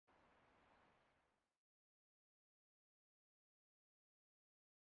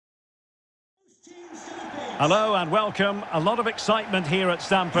Hello and welcome. A lot of excitement here at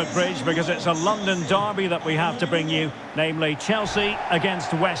Stamford Bridge because it's a London derby that we have to bring you, namely Chelsea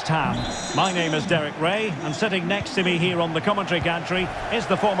against West Ham. My name is Derek Ray, and sitting next to me here on the commentary gantry is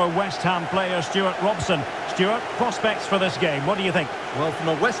the former West Ham player Stuart Robson. Stuart, prospects for this game, what do you think? Well, from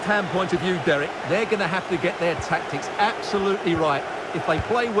a West Ham point of view, Derek, they're going to have to get their tactics absolutely right. If they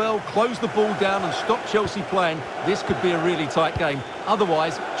play well, close the ball down and stop Chelsea playing, this could be a really tight game.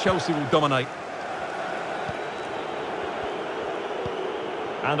 Otherwise, Chelsea will dominate.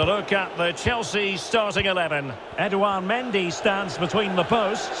 And a look at the Chelsea starting 11. Edouard Mendy stands between the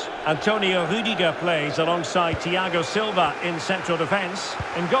posts. Antonio Rudiger plays alongside Thiago Silva in central defence.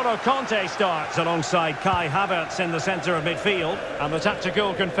 N'Golo Kanté starts alongside Kai Havertz in the centre of midfield. And the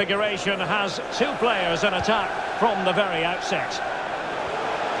tactical configuration has two players in attack from the very outset.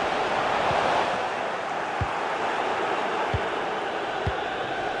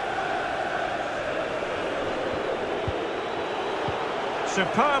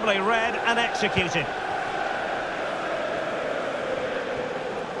 Superbly read and executed.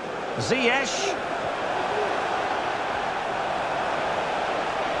 Ziyech.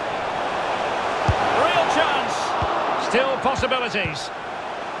 Real chance. Still possibilities.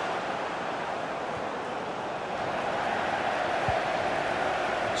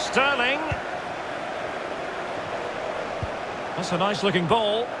 Sterling. That's a nice looking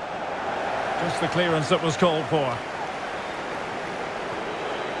ball. Just the clearance that was called for.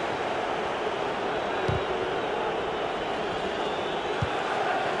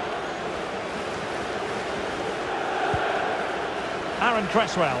 Aaron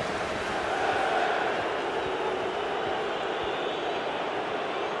Cresswell.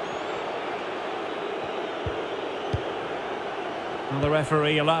 And the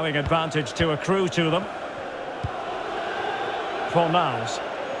referee allowing advantage to accrue to them. Fornals.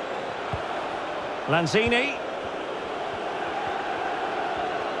 Lanzini.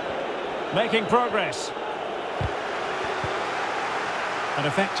 Making progress. An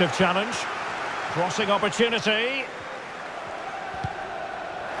effective challenge. Crossing opportunity.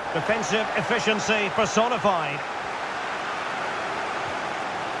 Defensive efficiency personified.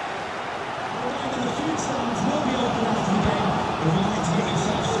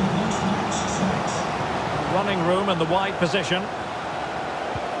 Running room in the wide position.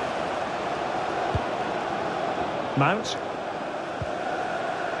 Mount.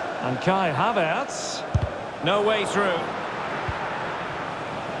 And Kai Havertz. No way through.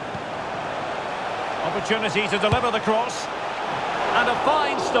 Opportunity to deliver the cross. And a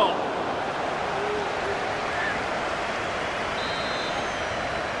fine stop.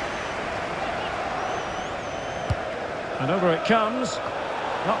 And over it comes.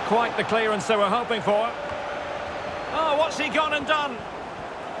 Not quite the clearance they were hoping for. Oh, what's he gone and done?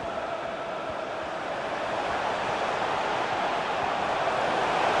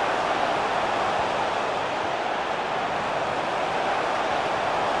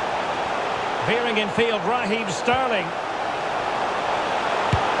 Veering in field, Raheem Sterling.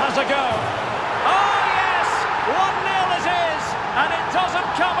 Has a go. Oh, yes! 1-0 it is! And it doesn't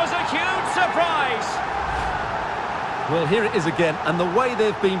come as a huge surprise. Well, here it is again, and the way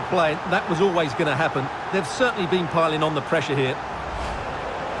they've been playing, that was always going to happen. They've certainly been piling on the pressure here.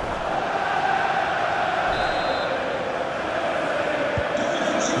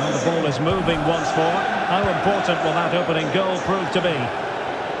 Well, the ball is moving once more. How important will that opening goal prove to be?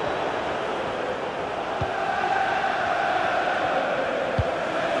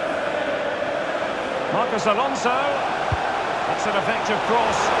 Marcos Alonso. That's an effective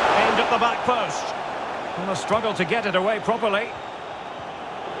cross aimed at the back post. And a struggle to get it away properly.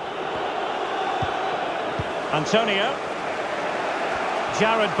 Antonio.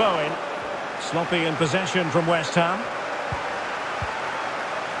 Jared Bowen. Sloppy in possession from West Ham.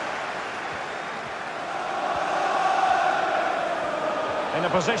 In a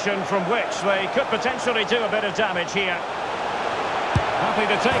position from which they could potentially do a bit of damage here. Happy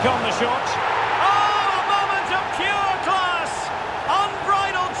to take on the shot. Pure class!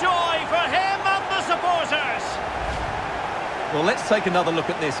 Unbridled joy for him and the supporters! Well, let's take another look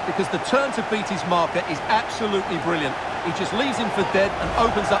at this, because the turn to beat his marker is absolutely brilliant. He just leaves him for dead and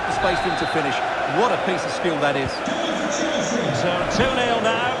opens up the space for him to finish. What a piece of skill that is. So 2-0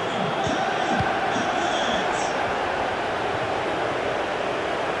 now.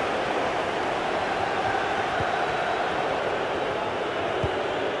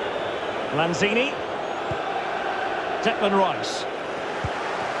 Lanzini. Declan Rice.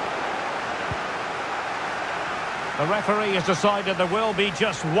 The referee has decided there will be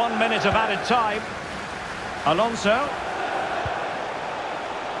just 1 minute of added time. Alonso.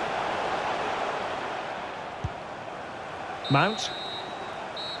 Mount.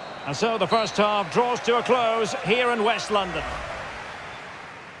 And so the first half draws to a close here in West London.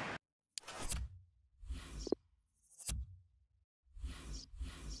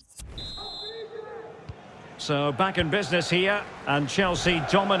 So back in business here, and Chelsea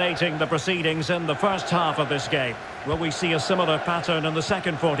dominating the proceedings in the first half of this game. Will we see a similar pattern in the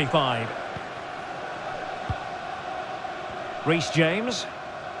second 45? Reece James.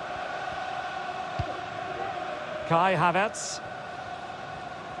 Kai Havertz.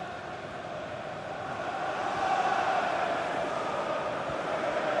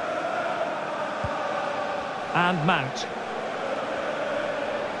 And Mount.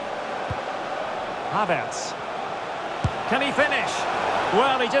 Havertz. Can he finish?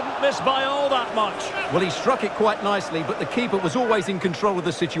 Well, he didn't miss by all that much. Well, he struck it quite nicely, but the keeper was always in control of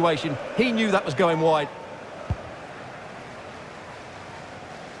the situation. He knew that was going wide.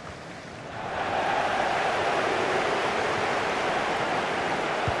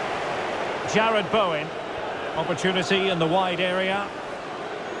 Jared Bowen. Opportunity in the wide area.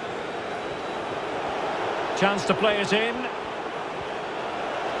 Chance to play it in.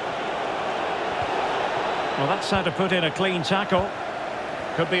 Well, that's how to put in a clean tackle.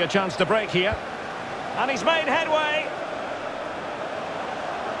 Could be a chance to break here. And he's made headway.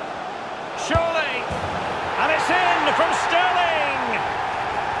 Surely. And it's in from Sterling.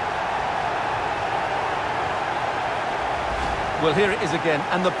 Well, here it is again,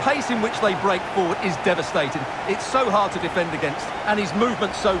 and the pace in which they break forward is devastating. It's so hard to defend against, and his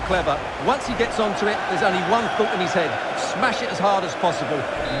movement's so clever. Once he gets onto it, there's only one thought in his head. Smash it as hard as possible.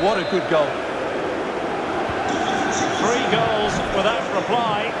 What a good goal. 3 goals without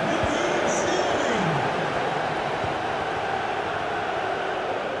reply.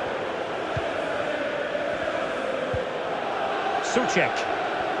 Souček.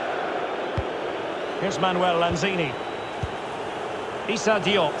 Here's Manuel Lanzini. Issa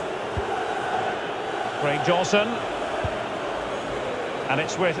Diop. Craig Dawson. And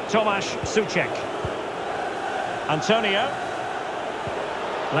it's with Tomasz Souček. Antonio.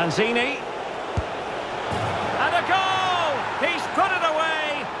 Lanzini. And a goal! He's put it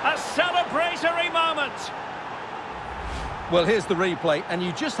away! A celebratory moment! Well, here's the replay, and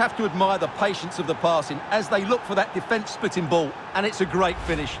you just have to admire the patience of the passing as they look for that defence-splitting ball. And it's a great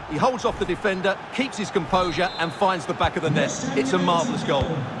finish. He holds off the defender, keeps his composure, and finds the back of the net. It's a marvellous goal.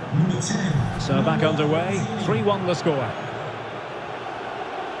 So back underway, 3-1 the score.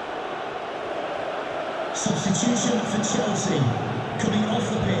 Substitution for Chelsea. Coming off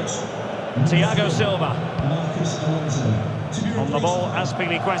the pitch. Thiago Silva. Marcus Alonso. On the ball,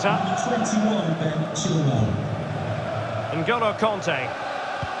 Azpilicueta. 21, Ben Chilwell. N'Golo Conte.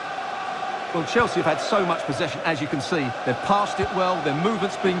 Well, Chelsea have had so much possession, as you can see. They've passed it well, their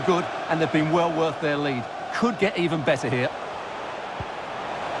movement's been good, and they've been well worth their lead. Could get even better here.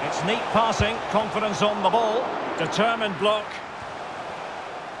 It's neat passing, confidence on the ball, determined block.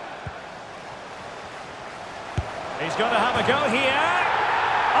 He's going to have a go here.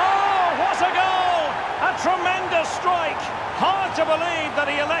 Oh, what a goal! A tremendous strike. Hard to believe that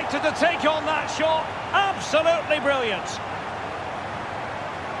he elected to take on that shot. Absolutely brilliant.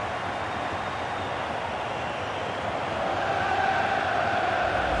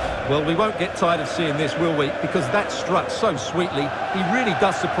 Well, we won't get tired of seeing this, will we? Because that struck so sweetly. He really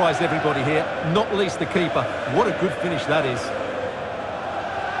does surprise everybody here, not least the keeper. What a good finish that is.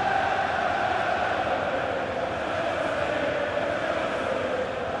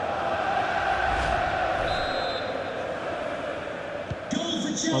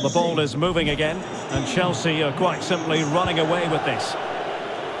 Well, the ball is moving again, and Chelsea are quite simply running away with this.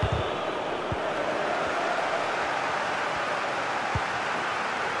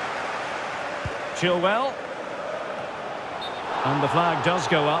 Chilwell. And the flag does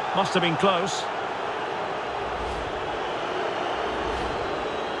go up. Must have been close.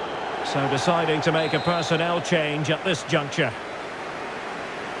 So deciding to make a personnel change at this juncture.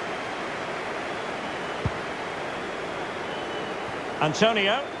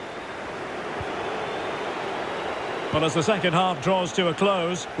 Antonio. Well, as the second half draws to a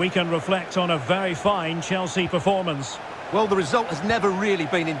close, we can reflect on a very fine Chelsea performance. Well, the result has never really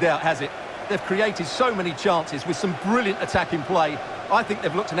been in doubt, has it? They've created so many chances with some brilliant attacking play. I think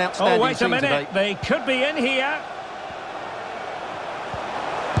they've looked an outstanding Oh, wait a team minute. today. They could be in here.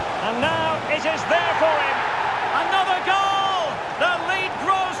 And now it is there for him. Another goal! The lead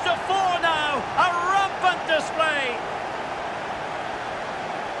grows to 4 now. A rampant display.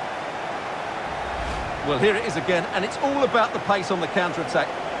 Well, here it is again, and it's all about the pace on the counter-attack.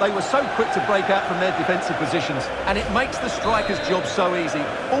 They were so quick to break out from their defensive positions, and it makes the striker's job so easy.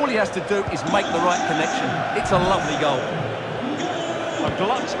 All he has to do is make the right connection. It's a lovely goal.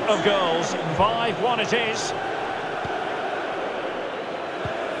 glut of goals. 5-1 it is.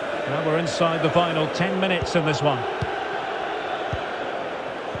 Now we're inside the final 10 minutes in this one.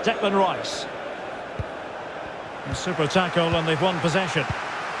 Declan Rice. A super tackle and they've won possession.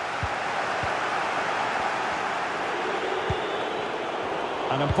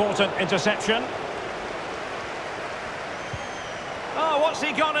 An important interception. Oh, what's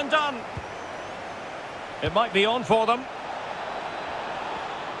he gone and done? It might be on for them.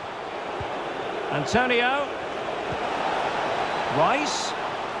 Antonio. Rice.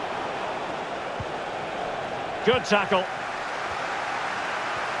 Good tackle.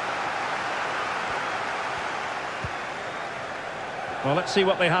 Well, let's see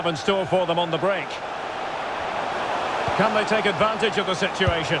what they have in store for them on the break. Can they take advantage of the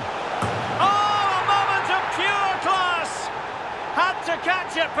situation? Oh, a moment of pure class! Had to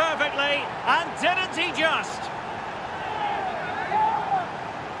catch it perfectly, and didn't he just?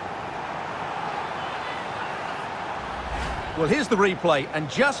 Well, here's the replay, and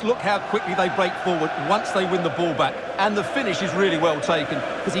just look how quickly they break forward once they win the ball back. And the finish is really well taken,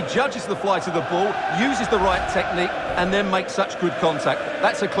 because he judges the flight of the ball, uses the right technique, and then makes such good contact.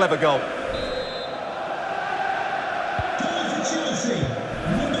 That's a clever goal. Goal for Chelsea,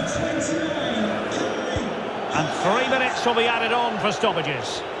 number 29. And 3 minutes will be added on for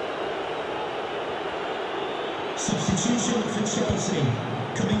stoppages. Substitution for Chelsea.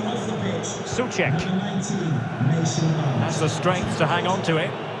 Coming off the pitch. Souček Number 19, Mason Mount. has the strength to hang on to it.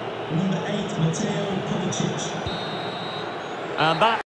 Number 8, Mateo Kovacic. And that